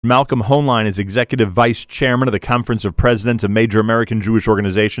Malcolm Hoenlein is Executive Vice Chairman of the Conference of Presidents of Major American Jewish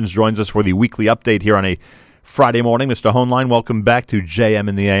Organizations, joins us for the weekly update here on a Friday morning. Mr. Hoenlein, welcome back to JM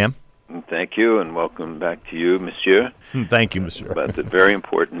in the AM. Thank you, and welcome back to you, Monsieur. Thank you, Monsieur. That's a very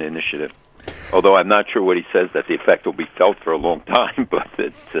important initiative. Although I'm not sure what he says that the effect will be felt for a long time, but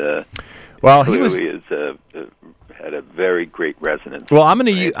it clearly had a very great resonance. Well, I'm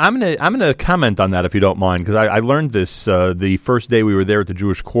gonna comment on that if you don't mind, because I learned this the first day we were there at the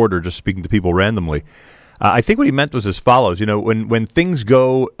Jewish Quarter, just speaking to people randomly. I think what he meant was as follows: when things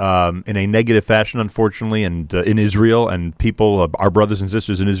go in a negative fashion, unfortunately, and in Israel, and people, our brothers and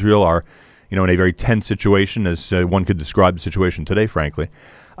sisters in Israel, are in a very tense situation, as one could describe the situation today, frankly.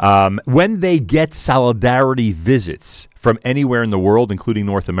 When they get solidarity visits from anywhere in the world, including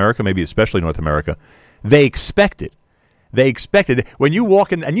North America, maybe especially North America, they expect it. They expect it. When you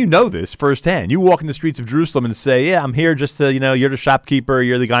walk in, and you know this firsthand, you walk in the streets of Jerusalem and say, yeah, I'm here just to, you're the shopkeeper,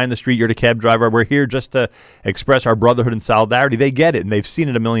 you're the guy in the street, you're the cab driver, we're here just to express our brotherhood and solidarity. They get it, and they've seen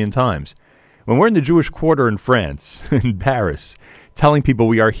it a million times. When we're in the Jewish Quarter in France, in Paris, telling people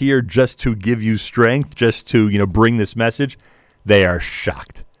we are here just to give you strength, just to, bring this message, they are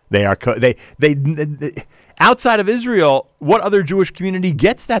shocked. They are they outside of Israel, what other Jewish community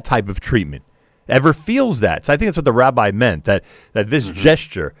gets that type of treatment? Ever feels that? So I think that's what the rabbi meant, that this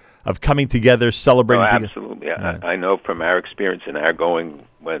gesture of coming together, celebrating. Oh, absolutely. I know from our experience and our going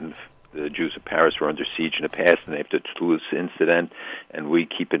when the Jews of Paris were under siege in the past, and after the Toulouse incident, and we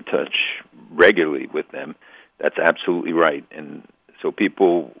keep in touch regularly with them. That's absolutely right. And so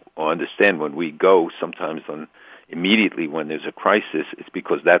people understand when we go, sometimes immediately when there's a crisis, it's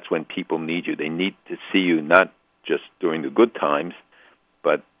because that's when people need you. They need to see you not just during the good times,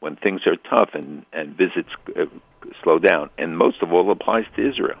 but when things are tough and visits slow down. And most of all applies to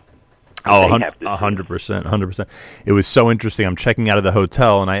Israel. Oh, 100%. It was so interesting. I'm checking out of the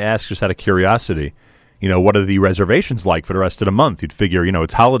hotel, and I asked just out of curiosity, what are the reservations like for the rest of the month? You'd figure,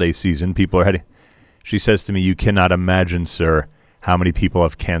 it's holiday season. People are heading. She says to me, you cannot imagine, sir, how many people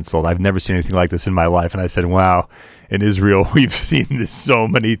have canceled. I've never seen anything like this in my life. And I said, wow, in Israel, we've seen this so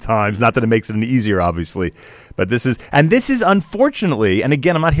many times. Not that it makes it any easier, obviously. But this is unfortunately, and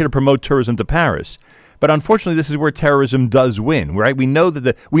again, I'm not here to promote tourism to Paris, but unfortunately, this is where terrorism does win, right? We know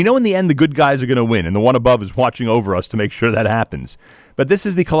that we know in the end the good guys are going to win, and the one above is watching over us to make sure that happens. But this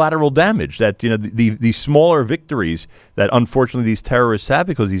is the collateral damage that, the smaller victories that unfortunately these terrorists have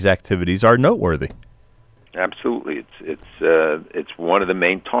because these activities are noteworthy. Absolutely, it's one of the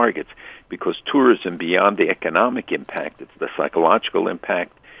main targets because tourism, beyond the economic impact, it's the psychological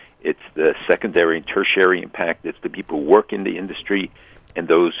impact, it's the secondary and tertiary impact, it's the people who work in the industry and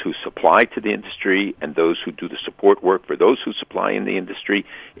those who supply to the industry and those who do the support work for those who supply in the industry.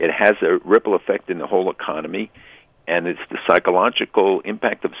 It has a ripple effect in the whole economy, and it's the psychological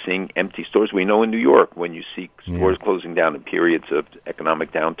impact of seeing empty stores. We know in New York, when you see stores closing down in periods of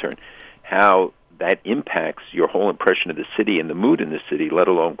economic downturn, how that impacts your whole impression of the city and the mood in the city, let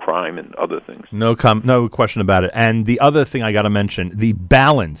alone crime and other things. No question about it. And the other thing I got to mention, the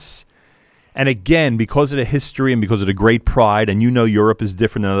balance. And again, because of the history and because of the great pride, and Europe is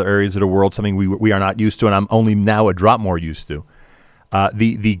different than other areas of the world, something we are not used to, and I'm only now a drop more used to.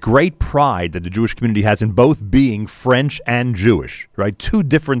 The great pride that the Jewish community has in both being French and Jewish, right? Two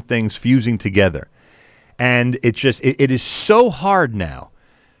different things fusing together. And it is so hard now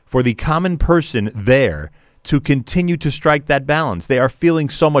for the common person there to continue to strike that balance. They are feeling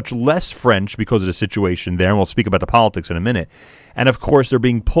so much less French because of the situation there, and we'll speak about the politics in a minute. And, of course, they're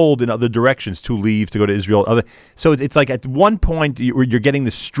being pulled in other directions to leave, to go to Israel. So it's like at one point you're getting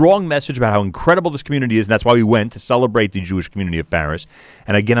this strong message about how incredible this community is, and that's why we went to celebrate the Jewish community of Paris.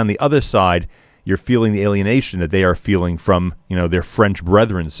 And, again, on the other side, you're feeling the alienation that they are feeling from their French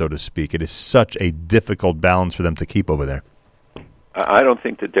brethren, so to speak. It is such a difficult balance for them to keep over there. I don't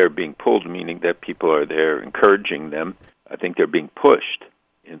think that they're being pulled, meaning that people are there encouraging them. I think they're being pushed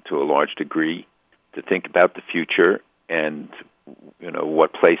into a large degree to think about the future and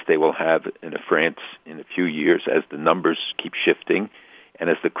what place they will have in France in a few years as the numbers keep shifting and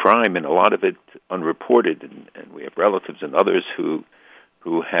as the crime, and a lot of it unreported, and we have relatives and others who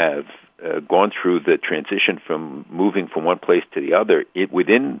have gone through the transition from moving from one place to the other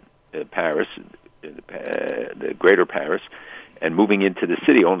within Paris, the greater Paris, and moving into the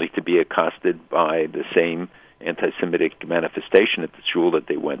city only to be accosted by the same anti-Semitic manifestation at the shul that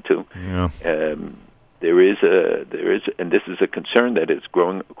they went to. Yeah. There is, and this is a concern that is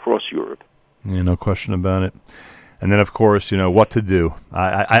growing across Europe. Yeah, no question about it. And then, of course, what to do.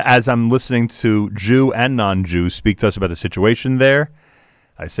 As I'm listening to Jew and non-Jew speak to us about the situation there,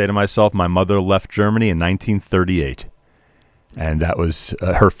 I say to myself, my mother left Germany in 1938. And that was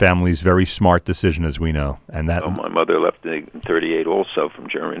her family's very smart decision, as we know. And that my mother left in 1938 also from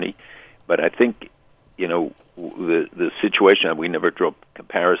Germany. But I think, the situation, we never draw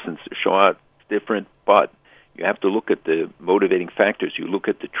comparisons to Shoah, it's different, but you have to look at the motivating factors. You look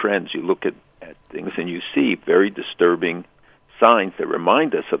at the trends. You look at things, and you see very disturbing signs that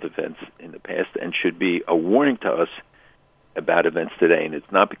remind us of events in the past and should be a warning to us about events today. And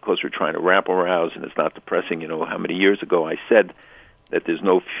it's not because we're trying to rabble-rouse, and it's not depressing. How many years ago I said that there's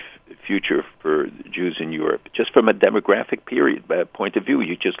no future for Jews in Europe. Just from a demographic point of view,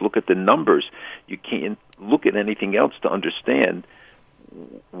 you just look at the numbers. You can't look at anything else to understand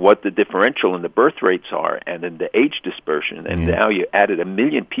what the differential in the birth rates are and in the age dispersion. And now you added 1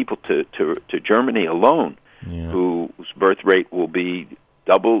 million people to Germany alone, whose birth rate will be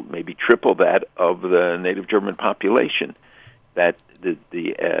double, maybe triple that of the native German population. That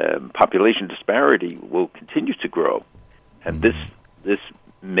the population disparity will continue to grow. And this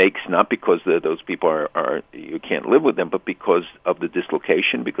makes, not because those people are you can't live with them, but because of the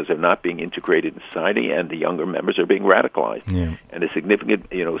dislocation, because they're not being integrated in society, and the younger members are being radicalized. Yeah. And a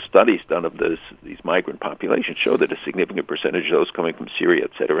significant, studies done of these migrant populations show that a significant percentage of those coming from Syria,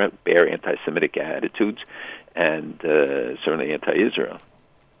 et cetera, bear anti-Semitic attitudes and certainly anti-Israel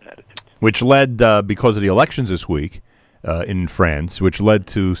attitudes. Which led, because of the elections this week in France, which led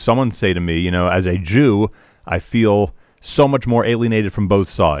to someone say to me, as a Jew, I feel so much more alienated from both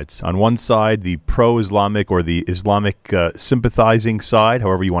sides. On one side, the pro-Islamic or the Islamic sympathizing side,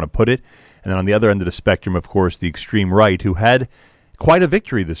 however you want to put it, and then on the other end of the spectrum, of course, the extreme right, who had quite a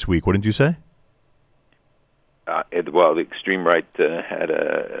victory this week, wouldn't you say? The extreme right had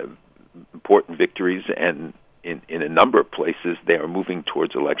important victories, and in a number of places they are moving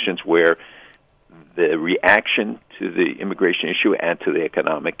towards elections where the reaction to the immigration issue and to the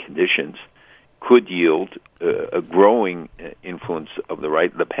economic conditions could yield a growing influence of the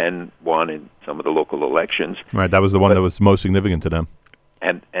right. Le Pen won in some of the local elections. Right, that was the one that was most significant to them.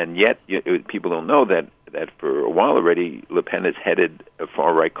 And yet, people don't know that for a while already, Le Pen has headed a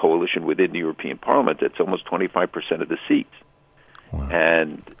far-right coalition within the European Parliament that's almost 25% of the seats. Wow.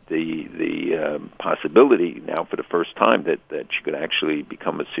 And the possibility now for the first time that she could actually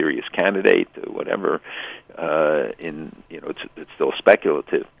become a serious candidate, or whatever, it's still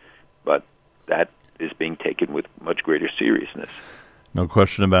speculative, but that is being taken with much greater seriousness. No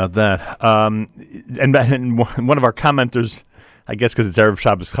question about that. And one of our commenters, I guess because it's Erev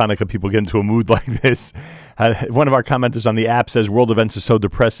Shabbos Hanukkah, people get into a mood like this. One of our commenters on the app says, world events is so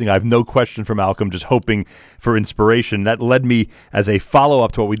depressing. I have no question for Malcolm, just hoping for inspiration. That led me, as a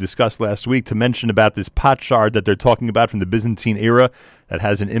follow-up to what we discussed last week, to mention about this potsherd that they're talking about from the Byzantine era that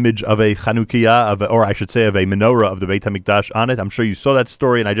has an image of a Chanukiah, or I should say of a menorah of the Beit HaMikdash on it. I'm sure you saw that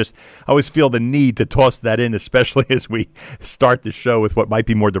story, and I always feel the need to toss that in, especially as we start the show with what might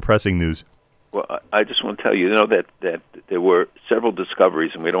be more depressing news. Well, I just want to tell you, that there were several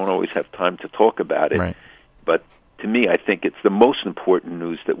discoveries, and we don't always have time to talk about it. Right. But to me, I think it's the most important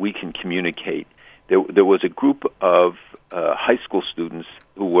news that we can communicate. There was a group of high school students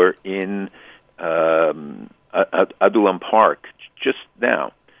who were in Adulam Park just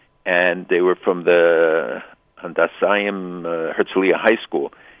now, and they were from the Handasayim Herzliya High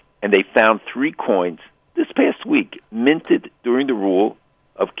School, and they found 3 coins this past week, minted during the rule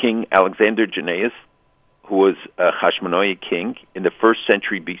of King Alexander Jannaeus, who was a Hashmonaean king in the 1st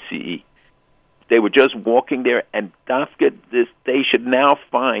century BCE. They were just walking there, and Dafka, they should now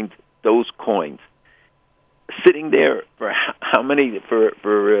find those coins sitting there for how many? For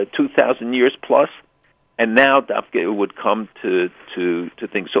 2,000 years plus, and now Dafka it would come to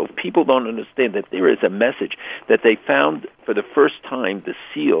things. So if people don't understand that there is a message that they found for the first time the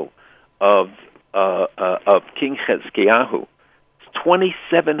seal of King Chizkiyahu.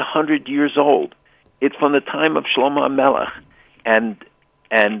 2,700 years old. It's from the time of Shlomo HaMelech, and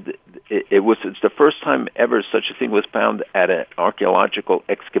it's the first time ever such a thing was found at an archaeological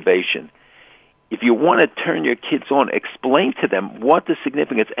excavation. If you want to turn your kids on, explain to them what the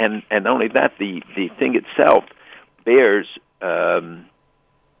significance, and not only that, the thing itself bears certain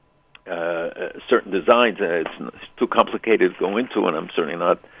designs. It's too complicated to go into, and I'm certainly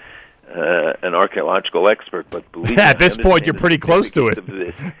not an archaeological expert, but believe me, at this point, you're pretty close to it.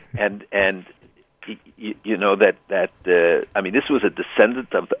 And you know that I mean, this was a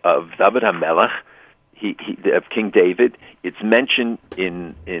descendant of David HaMelech, of King David. It's mentioned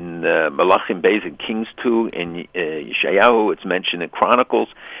in Malachim Beis, in Kings 2, in Yeshayahu. It's mentioned in Chronicles,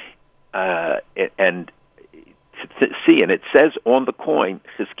 and it says on the coin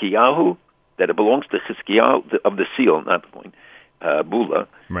Chizkiyahu, that it belongs to Chizkiyahu of the seal, not the coin. Bula,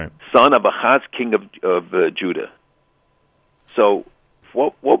 right. Son of Ahaz, king of Judah. So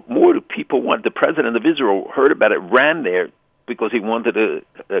what more do people want? The president of Israel heard about it, ran there because he wanted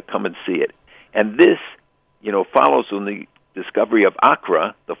to come and see it. And this, follows on the discovery of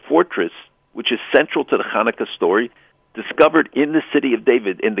Accra, the fortress, which is central to the Hanukkah story, discovered in the city of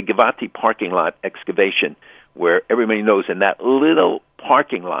David in the Givati parking lot excavation, where everybody knows in that little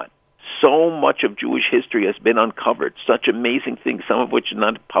parking lot, so much of Jewish history has been uncovered, such amazing things, some of which are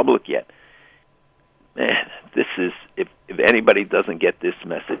not public yet. Man, this is, if anybody doesn't get this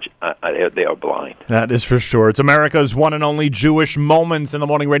message, they are blind. That is for sure. It's America's one and only Jewish Moments in the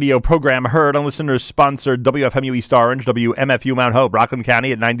Morning radio program, heard on listeners-sponsored WFMU East Orange, WMFU Mount Hope, Rockland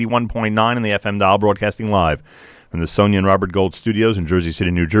County at 91.9 in the FM dial, broadcasting live from the Sonia and Robert Gold studios in Jersey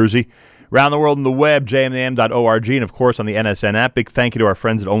City, New Jersey. Around the world on the web, jmam.org, and of course on the NSN app. Big thank you to our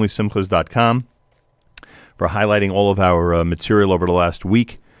friends at onlysimchas.com for highlighting all of our material over the last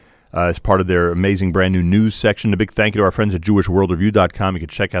week. As part of their amazing brand new news section. A big thank you to our friends at JewishWorldReview.com. You can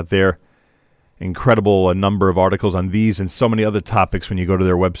check out their incredible number of articles on these and so many other topics when you go to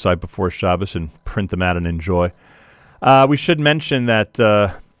their website before Shabbos and print them out and enjoy. We should mention that,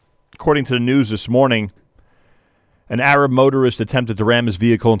 according to the news this morning, an Arab motorist attempted to ram his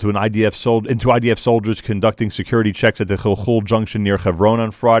vehicle into IDF soldiers conducting security checks at the Chilchul Junction near Hebron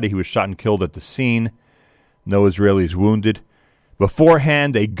on Friday. He was shot and killed at the scene. No Israelis wounded.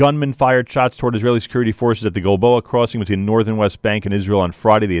 Beforehand, a gunman fired shots toward Israeli security forces at the Gilboa crossing between North and West Bank and Israel on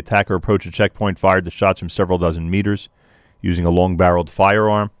Friday. The attacker approached a checkpoint, fired the shots from several dozen meters using a long-barreled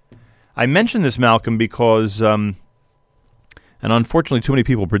firearm. I mention this, Malcolm, because, and unfortunately too many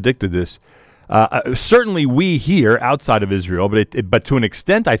people predicted this, certainly we here outside of Israel, but to an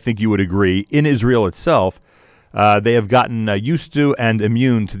extent I think you would agree, in Israel itself, they have gotten used to and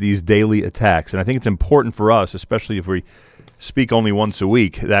immune to these daily attacks. And I think it's important for us, especially if we speak only once a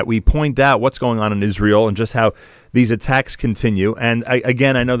week, that we point out what's going on in Israel and just how these attacks continue. And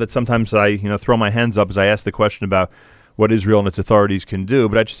I know that sometimes I throw my hands up as I ask the question about what Israel and its authorities can do,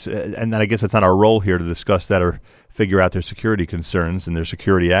 but I guess it's not our role here to discuss that or figure out their security concerns and their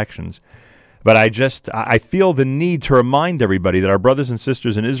security actions. But I feel the need to remind everybody that our brothers and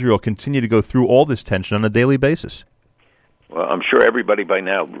sisters in Israel continue to go through all this tension on a daily basis. Well, I'm sure everybody by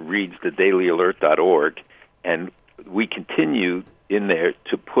now reads the dailyalert.org, and we continue in there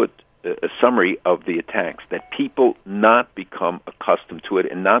to put a summary of the attacks, that people not become accustomed to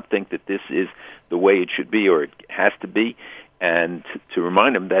it and not think that this is the way it should be or it has to be, and to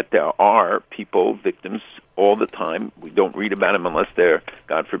remind them that there are people, victims, all the time. We don't read about them unless they're,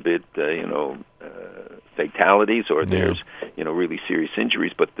 God forbid, fatalities or there's really serious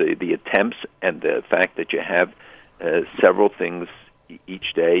injuries. But the attempts and the fact that you have several things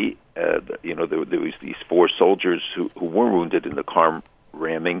each day, there was these 4 soldiers who were wounded in the car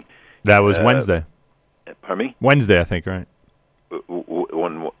ramming. That was Wednesday. Pardon me? Wednesday, I think, right?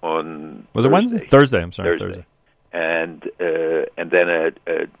 On was Thursday. it Wednesday? Thursday. I'm sorry, Thursday. And then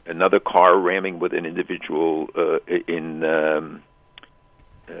another car ramming with an individual in an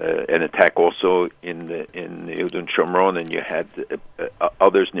attack also in Yehudun Shomron, and you had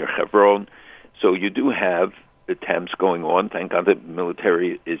others near Hebron. So you do have attempts going on. Thank God the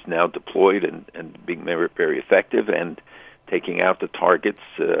military is now deployed and being very, very effective and taking out the targets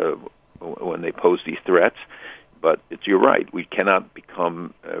when they pose these threats. But you're right, we cannot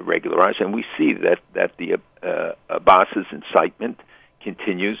become regularized, and we see that the Abbas's incitement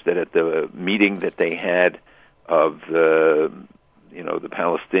continues. That at the meeting that they had of the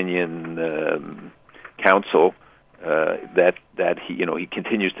Palestinian Council, that he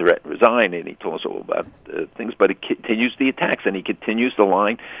continues to resign, and he talks all about things, but he continues the attacks, and he continues the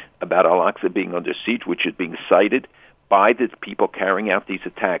line about Al-Aqsa being under siege, which is being cited by the people carrying out these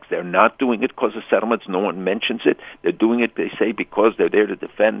attacks. They're not doing it because of settlements. No one mentions it. They're doing it, they say, because they're there to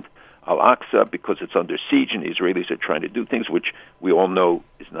defend Al-Aqsa, because it's under siege, and the Israelis are trying to do things which we all know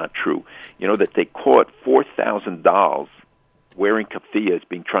is not true. That they caught 4,000 dolls wearing keffiyehs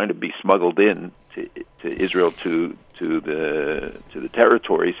being trying to be smuggled in to Israel to the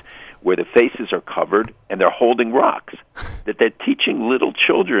territories where the faces are covered and they're holding rocks. That they're teaching little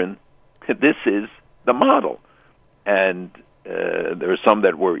children that this is the model. And there are some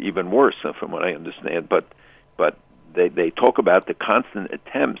that were even worse, from what I understand. But they talk about the constant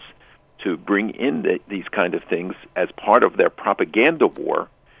attempts to bring in these kind of things as part of their propaganda war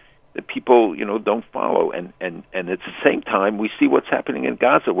that people don't follow. And at the same time, we see what's happening in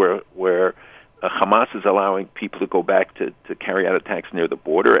Gaza, where Hamas is allowing people to go back to carry out attacks near the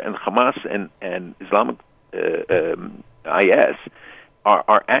border, and Hamas and Islamic IS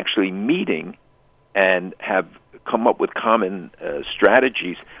are actually meeting and have come up with common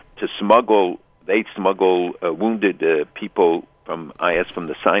strategies to smuggle they smuggle wounded people from IS from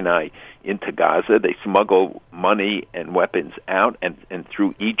the Sinai into Gaza. They smuggle money and weapons out, and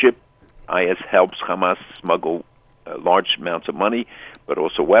through Egypt, IS helps Hamas smuggle large amounts of money, but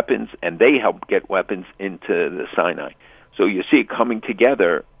also weapons, and they help get weapons into the Sinai. So you see it coming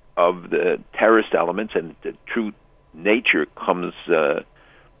together of the terrorist elements, and the true nature comes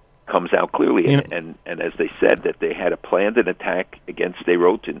out clearly. And as they said, that they had a planned an attack against, they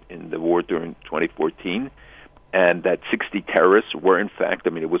wrote in the war during 2014, and that 60 terrorists were in fact,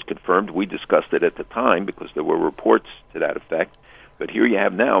 it was confirmed. We discussed it at the time because there were reports to that effect. But here you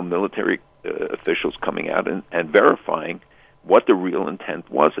have now military officials coming out and verifying what the real intent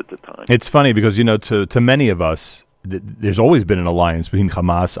was at the time. It's funny because, to many of us, there's always been an alliance between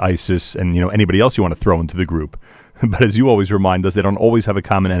Hamas, ISIS, and anybody else you want to throw into the group. But as you always remind us, they don't always have a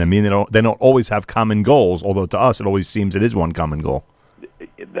common enemy, and they don't always have common goals, although to us it always seems it is one common goal.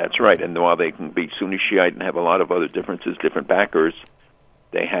 That's right. And while they can be Sunni Shiite and have a lot of other differences, different backers,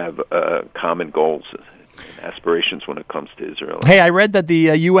 they have common goals and aspirations when it comes to Israel. Hey, I read that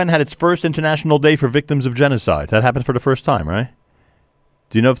the UN had its first International Day for Victims of Genocide. That happened for the first time, right?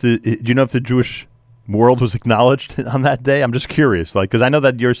 Do you know if the Jewish world was acknowledged on that day? I'm just curious, because I know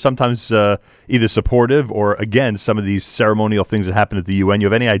that you're sometimes either supportive or against some of these ceremonial things that happen at the UN. You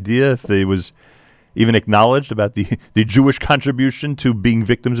have any idea if it was even acknowledged about the Jewish contribution to being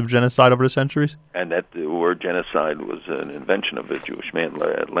victims of genocide over the centuries? And that the word genocide was an invention of a Jewish man,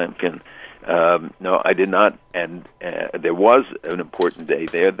 Lemkin. No, I did not. And there was an important day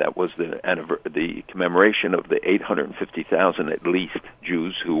there. That was the commemoration of the 850,000 at least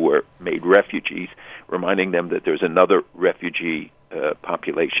Jews who were made refugees, reminding them that there's another refugee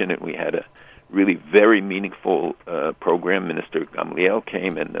population. And we had a really very meaningful program. Minister Gamliel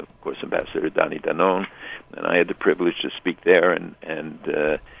came, and of course Ambassador Dani Danon, and I had the privilege to speak there.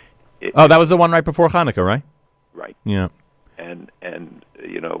 That was the one right before Hanukkah, right? Right. Yeah. And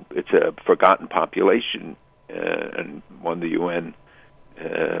it's a forgotten population, and one the UN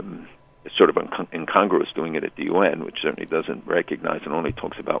is sort of incongruous doing it at the UN, which certainly doesn't recognize and only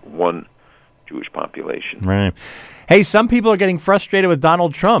talks about one Jewish population. Right. Hey, some people are getting frustrated with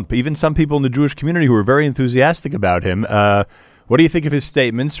Donald Trump, even some people in the Jewish community who are very enthusiastic about him. What do you think of his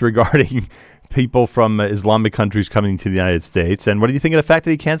statements regarding people from Islamic countries coming to the United States? And what do you think of the fact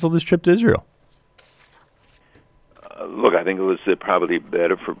that he canceled his trip to Israel? Look, I think it was probably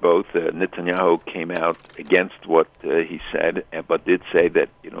better for both. Netanyahu came out against what he said, but did say that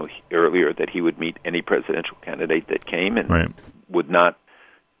earlier that he would meet any presidential candidate that came, and would not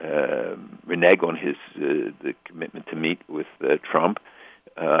renege on his the commitment to meet with Trump.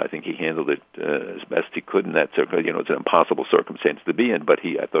 I think he handled it as best he could in that circumstance. It's an impossible circumstance to be in, but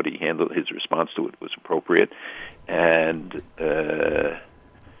I thought he handled his response to it was appropriate. And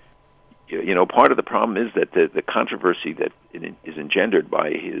part of the problem is that the controversy that is engendered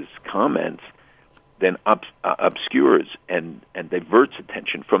by his comments then obscures and diverts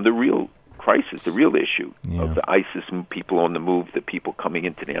attention from the real crisis, the real issue of the ISIS people on the move, the people coming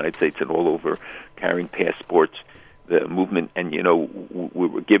into the United States and all over carrying passports, the movement. And, we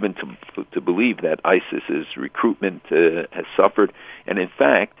were given to believe that ISIS's recruitment has suffered. And, in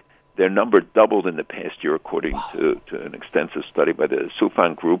fact, their number doubled in the past year, according to an extensive study by the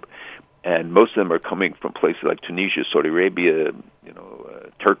Soufan Group. And most of them are coming from places like Tunisia, Saudi Arabia,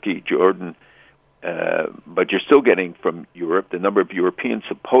 Turkey, Jordan. But you're still getting from Europe. The number of Europeans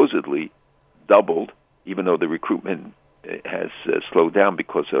supposedly doubled, even though the recruitment has slowed down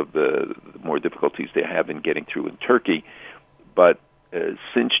because of the more difficulties they have in getting through in Turkey. But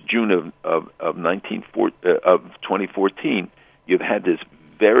since June of 2014, you've had this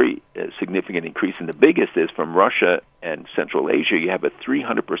very significant increase, and the biggest is from Russia and Central Asia. You have a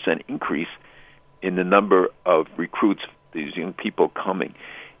 300% increase in the number of recruits, these young people coming.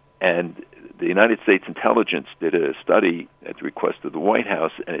 And the United States intelligence did a study at the request of the White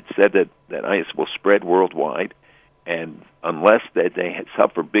House, and it said that IS will spread worldwide, and unless they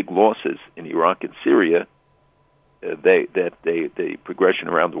suffer big losses in Iraq and Syria, the progression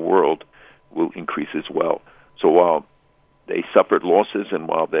around the world will increase as well. So while they suffered losses, and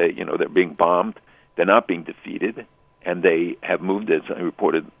while they're being bombed, they're not being defeated, and they have moved, as I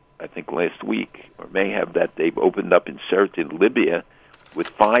reported, I think last week, or may have, that they've opened up in Sirte in Libya with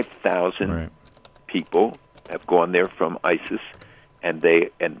 5,000 people have gone there from ISIS, and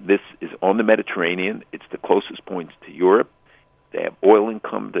this is on the Mediterranean. It's the closest points to Europe. They have oil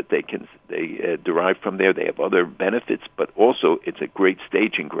income that they derive from there. They have other benefits, but also it's a great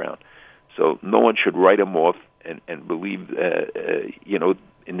staging ground. So no one should write them off and believe,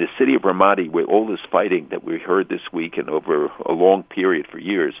 in the city of Ramadi, where all this fighting that we heard this week and over a long period for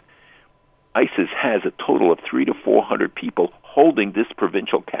years, ISIS has a total of 300 to 400 people holding this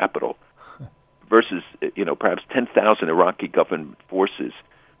provincial capital versus, perhaps 10,000 Iraqi government forces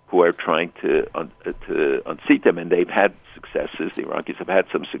who are trying to unseat them, and they've had successes. The Iraqis have had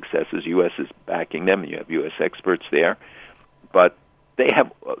some successes. U.S. is backing them, and you have U.S. experts there. But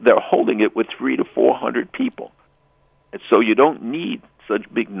they're holding it with 300 to 400 people. And so you don't need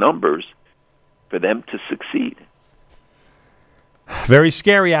such big numbers for them to succeed. Very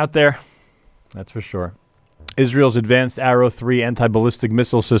scary out there, that's for sure. Israel's advanced Arrow 3 anti-ballistic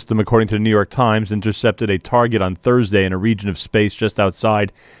missile system, according to the New York Times, intercepted a target on Thursday in a region of space just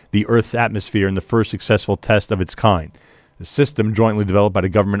outside the Earth's atmosphere in the first successful test of its kind. The system, jointly developed by the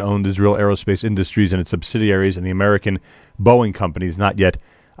government-owned Israel Aerospace Industries and its subsidiaries and the American Boeing company, is not yet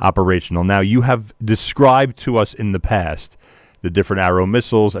operational. Now, you have described to us in the past the different Arrow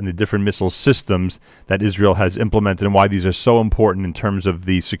missiles and the different missile systems that Israel has implemented and why these are so important in terms of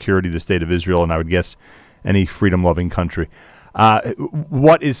the security of the state of Israel, and I would guess any freedom-loving country.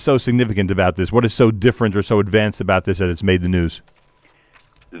 What is so significant about this? What is so different or so advanced about this that it's made the news?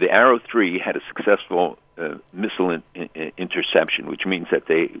 The Arrow 3 had a successful missile interception, which means that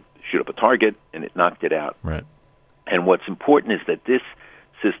they shoot up a target and it knocked it out. Right. And what's important is that this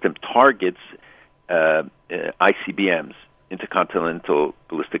system targets ICBMs, intercontinental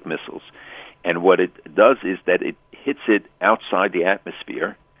ballistic missiles. And what it does is that it hits it outside the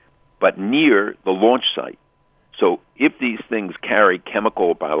atmosphere, but near the launch site. So if these things carry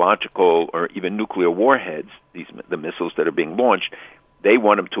chemical, biological, or even nuclear warheads, the missiles that are being launched, they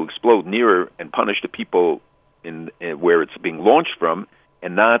want them to explode nearer and punish the people in where it's being launched from,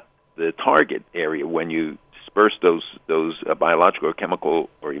 and not the target area. When you disperse those biological or chemical,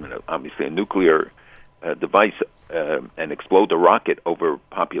 or even obviously a nuclear device, and explode the rocket over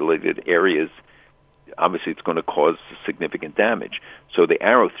populated areas, obviously it's going to cause significant damage. So the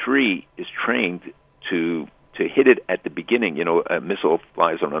Arrow 3 is trained to hit it at the beginning. A missile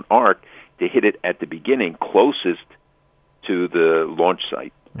flies on an arc, to hit it at the beginning closest to the launch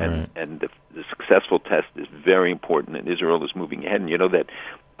site. Right. And the successful test is very important, and Israel is moving ahead. And you know that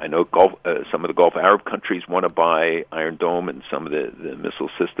I know some of the Gulf Arab countries want to buy Iron Dome and some of the missile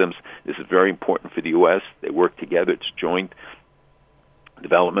systems. This is very important for the U.S. They work together. It's joint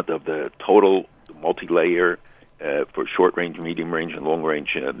development of the total multi-layer for short-range, medium-range, and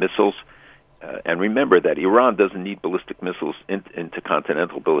long-range missiles. And remember that Iran doesn't need ballistic missiles,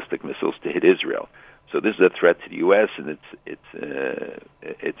 intercontinental ballistic missiles, to hit Israel. So this is a threat to the U.S., and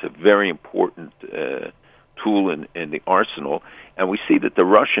it's a very important tool in the arsenal. And we see that the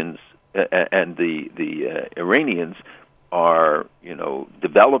Russians and the Iranians are,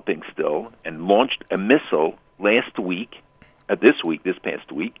 developing still, and launched a missile this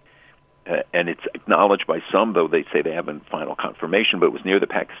past week, and it's acknowledged by some, though they say they haven't final confirmation, but it was near the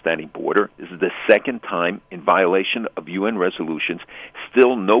Pakistani border. This is the second time in violation of UN resolutions.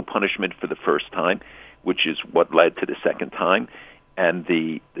 Still no punishment for the first time, which is what led to the second time. And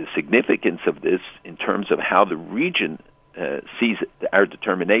the significance of this in terms of how the region sees our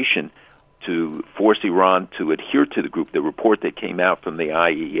determination to force Iran to adhere to the group, the report that came out from the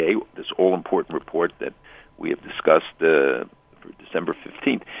IAEA, this all-important report that we have discussed for December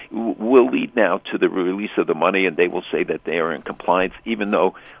 15th, will lead now to the release of the money, and they will say that they are in compliance, even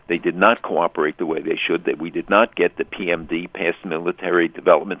though they did not cooperate the way they should, that we did not get the PMD, past military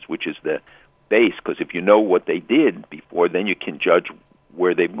developments, which is the base, because if you know what they did before, then you can judge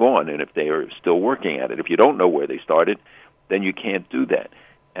where they've gone and if they are still working at it. If you don't know where they started, then you can't do that.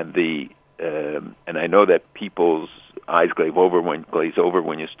 And and I know that people's eyes glaze over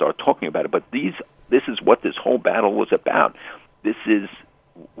when you start talking about it, but this is what this whole battle was about. This is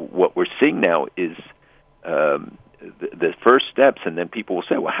what we're seeing now is the first steps, and then people will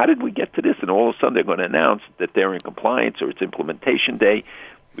say, well, how did we get to this? And all of a sudden they're going to announce that they're in compliance, or it's implementation day,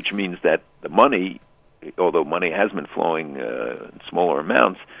 which means that the money, although money has been flowing in smaller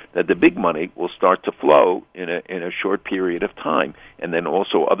amounts, that the big money will start to flow in a short period of time, and then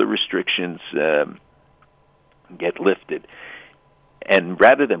also other restrictions get lifted. And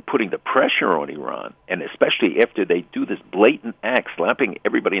rather than putting the pressure on Iran, and especially after they do this blatant act, slapping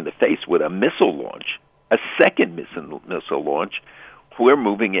everybody in the face with a missile launch, a second missile launch, we're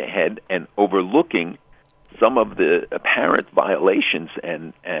moving ahead and overlooking some of the apparent violations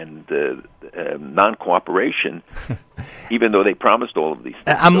and non-cooperation, even though they promised all of these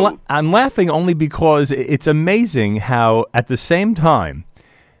things. I'm laughing only because it's amazing how, at the same time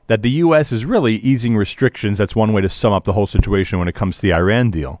that the U.S. is really easing restrictions, that's one way to sum up the whole situation when it comes to the Iran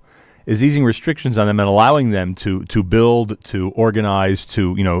deal, is easing restrictions on them and allowing them to build, to organize,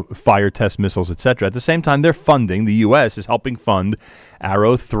 to fire test missiles, etc. At the same time, they're funding. The U.S. is helping fund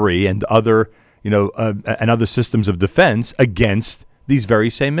Arrow 3 and other and other systems of defense against these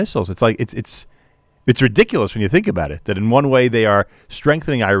very same missiles. It's like it's ridiculous when you think about it. That in one way they are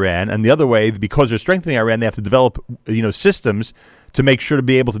strengthening Iran, and the other way, because they're strengthening Iran, they have to develop systems to make sure to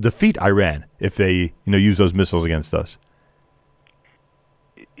be able to defeat Iran if they use those missiles against us.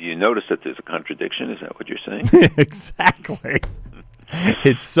 You notice that there's a contradiction. Is that what you're saying? Exactly.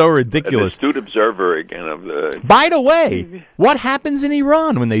 It's so ridiculous. An astute observer again of the. By the way, what happens in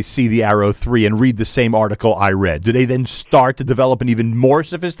Iran when they see the Arrow 3 and read the same article I read? Do they then start to develop an even more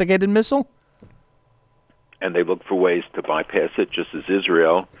sophisticated missile? And they look for ways to bypass it, just as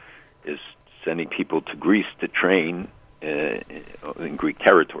Israel is sending people to Greece to train in Greek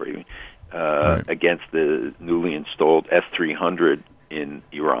territory against the newly installed S-300 in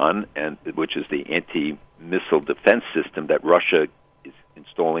Iran, and which is the anti-missile defense system that Russia is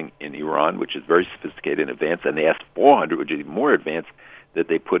installing in Iran, which is very sophisticated and advanced, and the S-400, which is even more advanced, that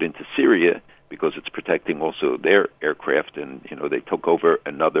they put into Syria because it's protecting also their aircraft. And they took over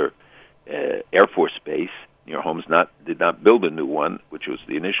another Air Force base. Holmes did not build a new one, which was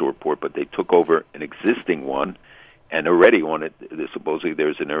the initial report, but they took over an existing one, and already on it, supposedly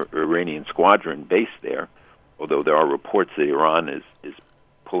there's an Iranian squadron based there. Although there are reports that Iran is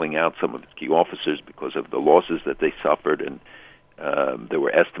pulling out some of its key officers because of the losses that they suffered, and there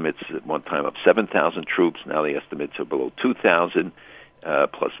were estimates at one time of 7,000 troops. Now the estimates are below 2,000,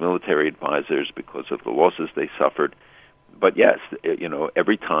 plus military advisors because of the losses they suffered. But yes,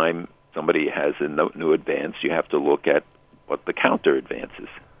 every time somebody has a new advance, you have to look at what the counter advance is.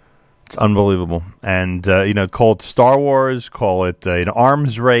 It's unbelievable. And, call it Star Wars, call it an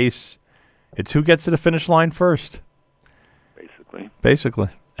arms race. It's who gets to the finish line first. Basically.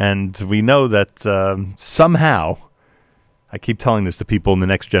 And we know that somehow, I keep telling this to people in the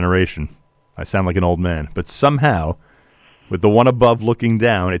next generation, I sound like an old man, but somehow, with the one above looking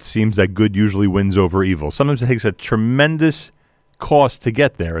down, it seems that good usually wins over evil. Sometimes it takes a tremendous cost to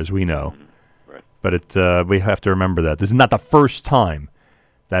get there, as we know. Right. But we have to remember that. This is not the first time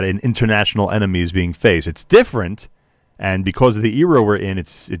that an international enemy is being faced. It's different. And because of the era we're in,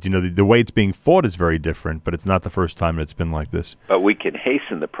 the way it's being fought is very different, but it's not the first time it's been like this. But we can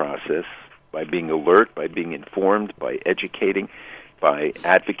hasten the process by being alert, by being informed, by educating, by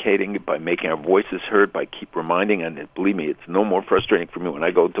advocating, by making our voices heard, by keep reminding. And believe me, it's no more frustrating for me when I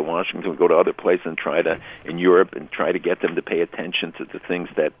go to Washington, go to other places and in Europe, and try to get them to pay attention to the things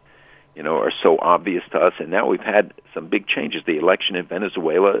that are so obvious to us. And now we've had some big changes. The election in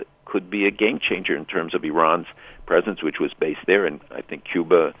Venezuela could be a game changer in terms of Iran's presence, which was based there, and I think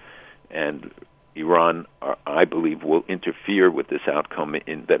Cuba and Iran, I believe, will interfere with this outcome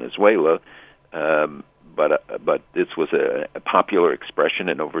in Venezuela. But this was a popular expression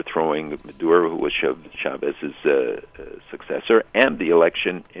in overthrowing Maduro, who was Chavez's successor, and the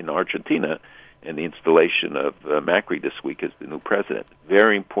election in Argentina and the installation of Macri this week as the new president.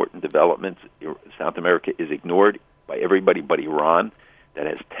 Very important developments. South America is ignored by everybody but Iran, that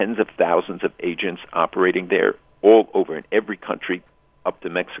has tens of thousands of agents operating there, all over in every country, up to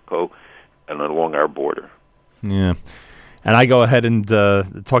Mexico and along our border. Yeah. And I go ahead and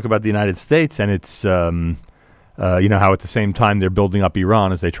talk about the United States, and it's, how at the same time they're building up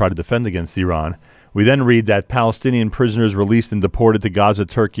Iran as they try to defend against Iran. We then read that Palestinian prisoners released and deported to Gaza,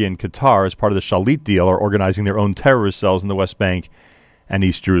 Turkey, and Qatar as part of the Shalit deal are organizing their own terrorist cells in the West Bank and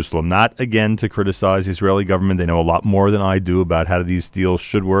East Jerusalem. Not, again, to criticize the Israeli government. They know a lot more than I do about how these deals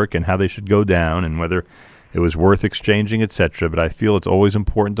should work and how they should go down and whether it was worth exchanging, etc. But I feel it's always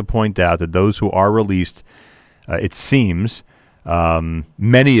important to point out that those who are released, it seems,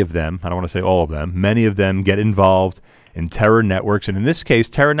 many of them, I don't want to say all of them, many of them get involved in terror networks, and in this case,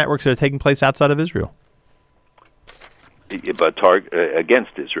 terror networks that are taking place outside of Israel. But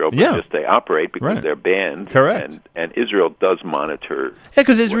against Israel, but just they operate because they're banned. Correct. And Israel does monitor. Yeah,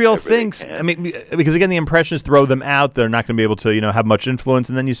 because Israel thinks, because again, the impression is throw them out, they're not going to be able to, have much influence,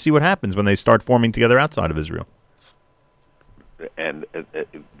 and then you see what happens when they start forming together outside of Israel. And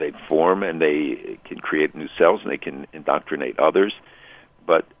they form, and they can create new cells, and they can indoctrinate others.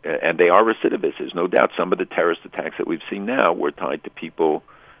 But and they are recidivists. There's no doubt some of the terrorist attacks that we've seen now were tied to people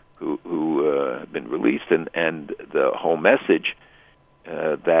who have been released, and the whole message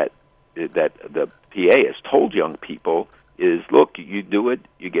that the PA has told young people is, look, you do it,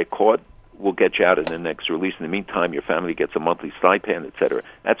 you get caught, we'll get you out in the next release. In the meantime, your family gets a monthly stipend, etc.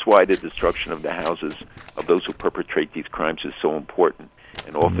 That's why the destruction of the houses of those who perpetrate these crimes is so important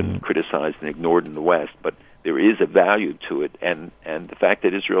and often criticized and ignored in the West. But there is a value to it, and the fact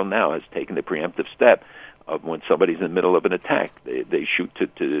that Israel now has taken the preemptive step of when somebody's in the middle of an attack, they shoot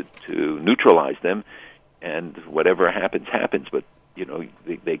to neutralize them, and whatever happens. But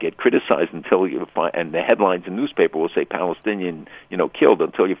they get criticized until you find, and the headlines in the newspaper will say Palestinian killed,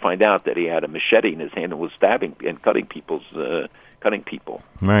 until you find out that he had a machete in his hand and was stabbing and cutting people.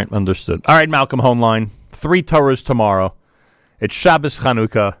 Right, understood. All right, Malcolm Hoenlein, 3 Torahs tomorrow. It's Shabbos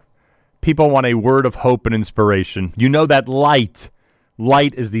Chanukah. People want a word of hope and inspiration. You know that light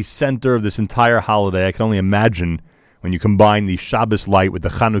is the center of this entire holiday. I can only imagine when you combine the Shabbos light with the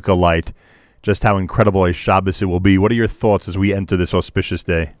Chanukah light, just how incredible a Shabbos it will be. What are your thoughts as we enter this auspicious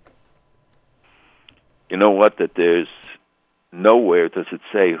day? You know what? That there's nowhere does it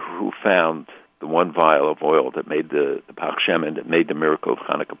say who found the one vial of oil that made the Pach Shemen, that made the miracle of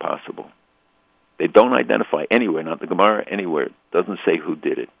Hanukkah possible. They don't identify anywhere, not the Gemara, anywhere. It doesn't say who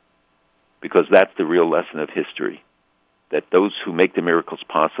did it. Because that's the real lesson of history, that those who make the miracles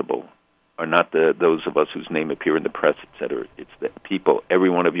possible are not those of us whose name appear in the press, etc. It's the people, every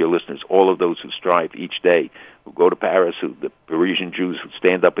one of your listeners, all of those who strive each day, who go to Paris, the Parisian Jews who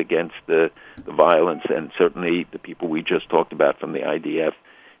stand up against the violence, and certainly the people we just talked about from the IDF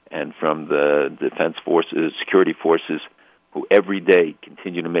and from the defense forces, security forces, who every day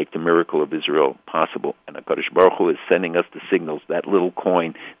continue to make the miracle of Israel possible. And HaKadosh Baruch Hu is sending us the signals, that little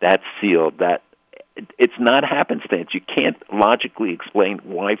coin, that seal, that it's not happenstance. You can't logically explain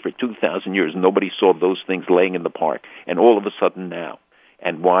why for 2,000 years nobody saw those things laying in the park, and all of a sudden now,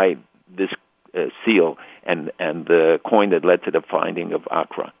 and why this seal and the coin that led to the finding of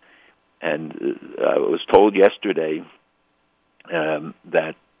Accra. And I was told yesterday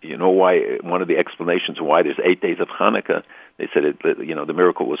that why one of the explanations why there's 8 days of Hanukkah, they said the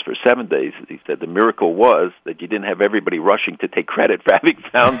miracle was for 7 days. He said the miracle was that you didn't have everybody rushing to take credit for having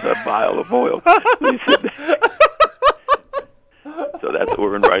found a vial of oil. So that's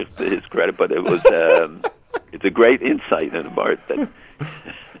Oren Reich to his credit, but it was it's a great insight in Bart that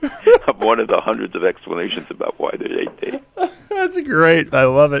of one of the hundreds of explanations about why there's 8 days. That's great. I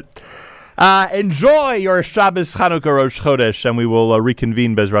love it. Enjoy your Shabbos Chanukah Rosh Chodesh, and we will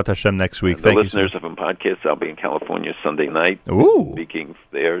reconvene Bezrat Hashem next week. Thank you. Listeners of podcasts, I'll be in California Sunday night. Ooh. Speaking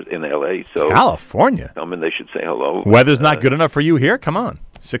there in L.A. So California. Tell them they should say hello. Weather's not good enough for you here? Come on.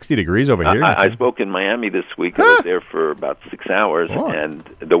 60 degrees over here. I spoke in Miami this week. I was there for about 6 hours, and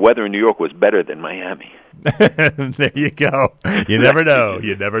the weather in New York was better than Miami. There you go. You never know.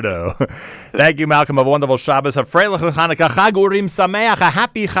 You never know. Thank you, Malcolm. Have a wonderful Shabbos. A Freilich Chanukah. Chag Urim Sameach. A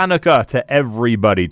happy Chanukah to everybody.